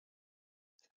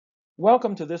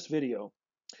Welcome to this video.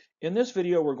 In this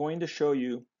video, we're going to show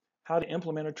you how to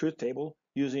implement a truth table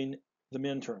using the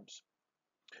min terms.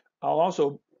 I'll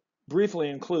also briefly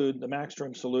include the max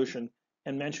term solution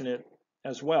and mention it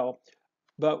as well,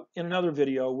 but in another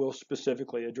video, we'll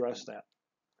specifically address that.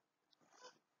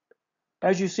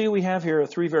 As you see, we have here a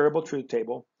 3-variable truth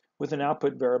table with an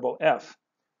output variable f.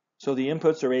 So the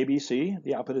inputs are A, B, C,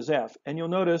 the output is f. And you'll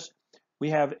notice we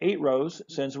have 8 rows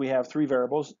since we have 3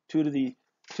 variables, 2 to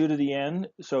the n,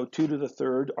 so 2 to the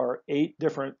third are 8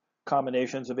 different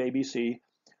combinations of A, B, C.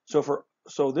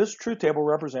 So this truth table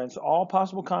represents all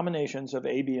possible combinations of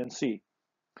A, B, and C.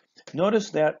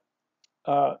 Notice that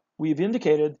we've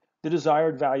indicated the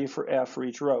desired value for f for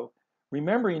each row.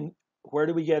 Remembering, where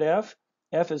do we get f?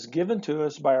 F is given to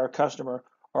us by our customer,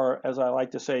 or as I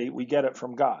like to say, we get it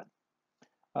from God,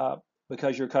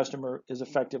 because your customer is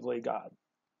effectively God.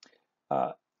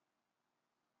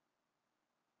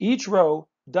 Each row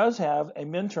does have a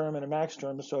min term and a max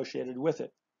term associated with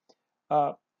it.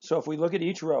 So if we look at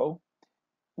each row,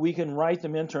 we can write the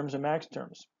min terms and max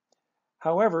terms.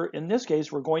 However, in this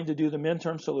case, we're going to do the min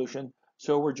term solution,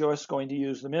 so we're just going to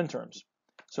use the min terms.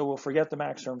 So we'll forget the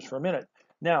max terms for a minute.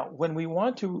 Now, when we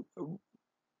want to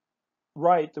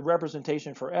write the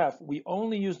representation for f, we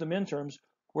only use the min terms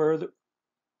where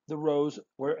the rows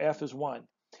where f is 1.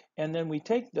 And then we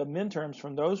take the min terms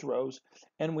from those rows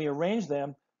and we arrange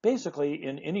them basically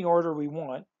in any order we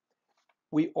want.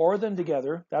 We OR them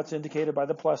together, that's indicated by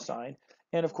the plus sign.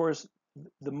 And of course,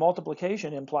 the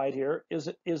multiplication implied here is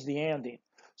the ANDing.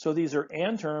 So these are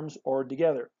AND terms ORed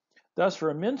together. Thus, for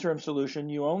a min term solution,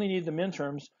 you only need the min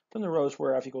terms from the rows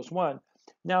where f equals 1.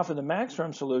 Now for the max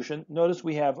term solution, notice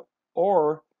we have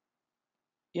OR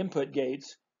input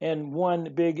gates and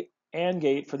one big AND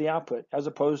gate for the output, as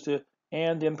opposed to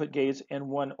AND input gates and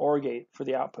one OR gate for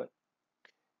the output.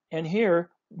 And here,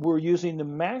 we're using the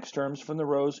max terms from the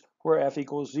rows where f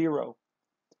equals 0.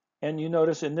 And you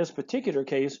notice in this particular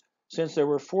case, since there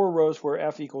were 4 rows where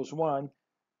f equals 1,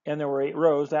 and there were 8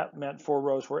 rows, that meant 4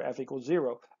 rows where f equals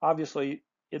 0. Obviously,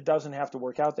 it doesn't have to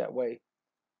work out that way,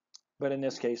 but in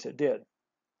this case, it did.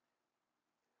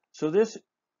 So this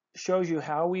shows you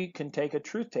how we can take a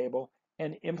truth table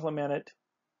and implement it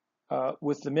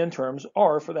with the min terms,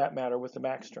 or for that matter, with the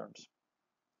max terms.